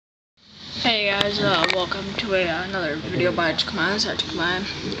Hey guys, welcome to another video by Command, and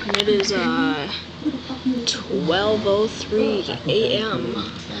it is 12:03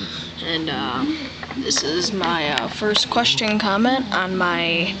 a.m. and this is my first question comment on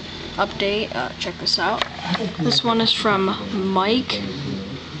my update. Check this out. This one is from Mike.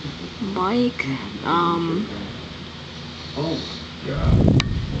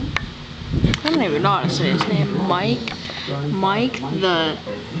 I don't even know how to say his name. Mike the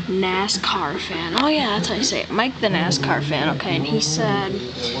NASCAR fan. Oh yeah, that's how you say it. Mike the NASCAR fan. Okay, and he said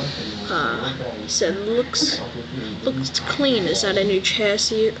looks clean. Is that a new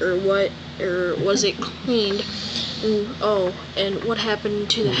chassis or what? Or was it cleaned? And what happened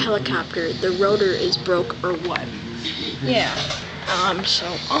to the helicopter? The rotor is broke or what? Yeah. So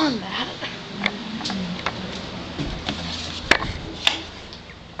on that.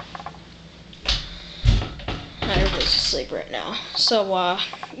 Everybody's asleep right now. So,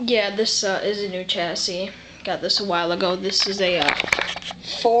 yeah, this is a new chassis. Got this a while ago. This is a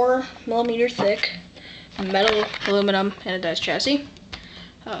 4mm thick metal aluminum anodized chassis.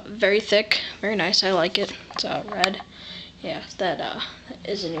 Very thick, very nice. I like it. It's red. Yeah, that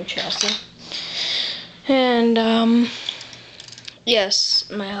is a new chassis. And yes,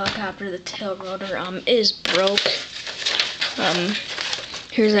 my helicopter, the tail rotor, is broke.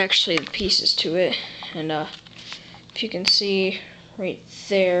 Here's actually the pieces to it, and if you can see right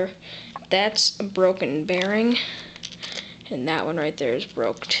there, that's a broken bearing, and that one right there is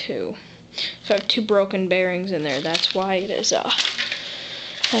broke too. So I have two broken bearings in there. That's why it is.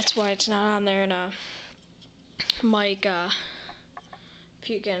 That's why it's not on there. And Mike, if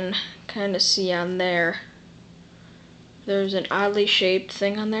you can kind of see on there, there's an oddly shaped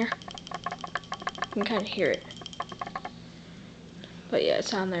thing on there. You can kind of hear it. But yeah,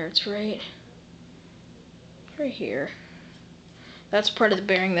 it's on there. It's right here. That's part of the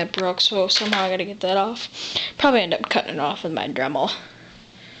bearing that broke, so somehow I gotta get that off. Probably end up cutting it off with my Dremel.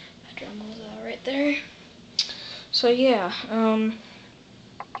 My Dremel's right there. So yeah,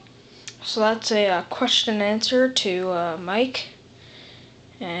 so that's a question and answer to Mike.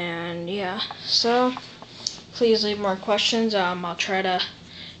 And yeah, so please leave more questions. I'll try to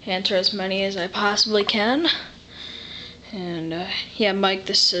answer as many as I possibly can. And yeah, Mike,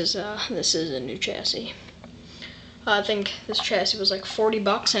 this is a new chassis. I think this chassis was like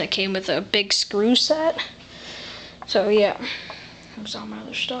 $40 and it came with a big screw set. So yeah, here's all my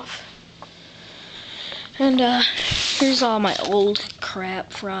other stuff. And here's all my old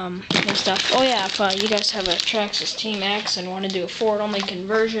crap from and stuff. Oh yeah, if you guys have a Traxxas T-Max and want to do a forward-only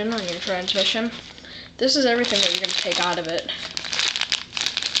conversion on your transmission, this is everything that you're going to take out of it.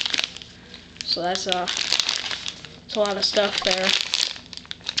 So that's a lot of stuff there.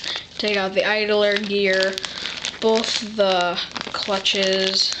 Take out the idler gear, both the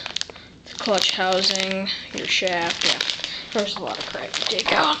clutches, the clutch housing, your shaft. Yeah, there's a lot of crap to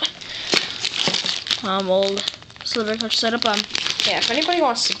take out. Old sliver clutch setup. Yeah, if anybody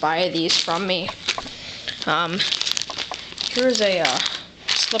wants to buy these from me, here's a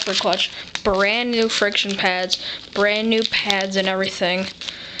slipper clutch, brand new friction pads, brand new pads and everything.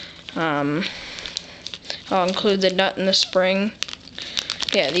 I'll include the nut and the spring.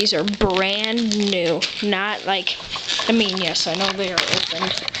 Yeah, these are brand new. Not like, I mean, yes, I know they are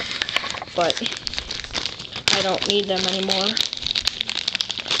opened, but I don't need them anymore.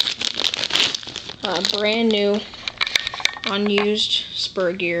 Brand new, unused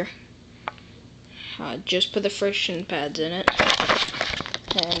spur gear. Just put the friction pads in it.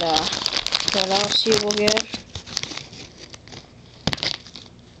 And what else you will get?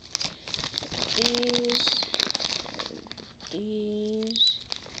 These.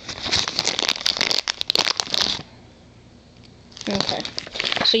 Okay,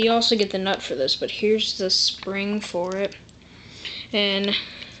 so you also get the nut for this, but here's the spring for it, and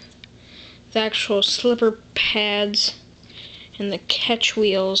the actual slipper pads and the catch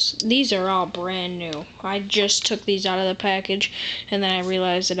wheels. These are all brand new. I just took these out of the package, and then I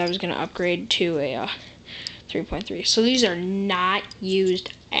realized that I was going to upgrade to a 3.3. So these are not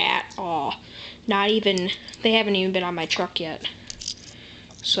used at all. Not even, they haven't even been on my truck yet.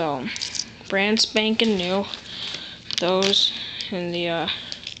 So, brand spanking new. Those and the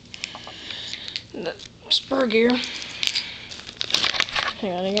spur gear.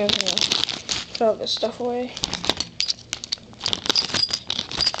 Hang on, I gotta put all this stuff away.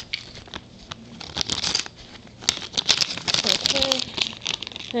 Okay.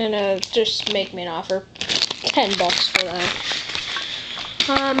 And just make me an offer. $10 for that.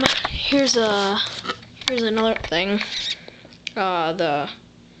 Here's another thing. The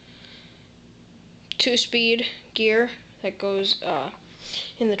 2-speed gear that goes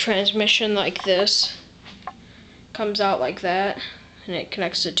in the transmission like this. Comes out like that, and it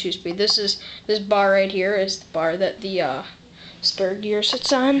connects to 2-speed. This bar right here is the bar that the spare gear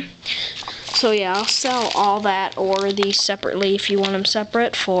sits on. So yeah, I'll sell all that or these separately if you want them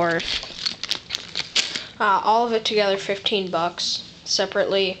separate for all of it together $15.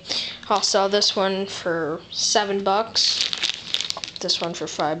 Separately, I'll sell this one for $7. This one for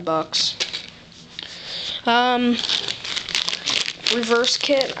 $5. Reverse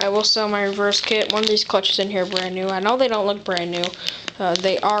kit. I will sell my reverse kit. One of these clutches in here brand new. I know they don't look brand new.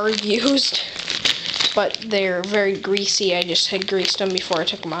 They are used, but they're very greasy. I just had greased them before I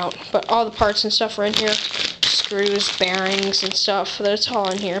took them out. But all the parts and stuff are in here. Screws, bearings, and stuff. That's all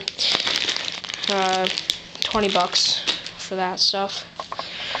in here. $20 for that stuff.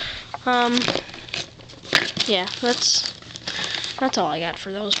 Yeah, that's all I got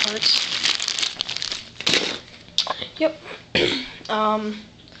for those parts. Yep.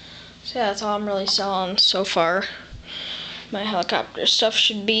 So yeah, that's all I'm really selling so far. My helicopter stuff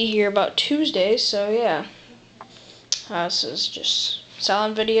should be here about Tuesday, so yeah. This is just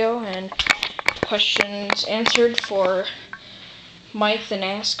selling video and questions answered for Mike the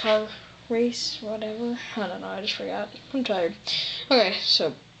NASCAR race, whatever. I don't know, I just forgot. I'm tired. Okay,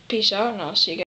 so peace out, and I'll see you guys.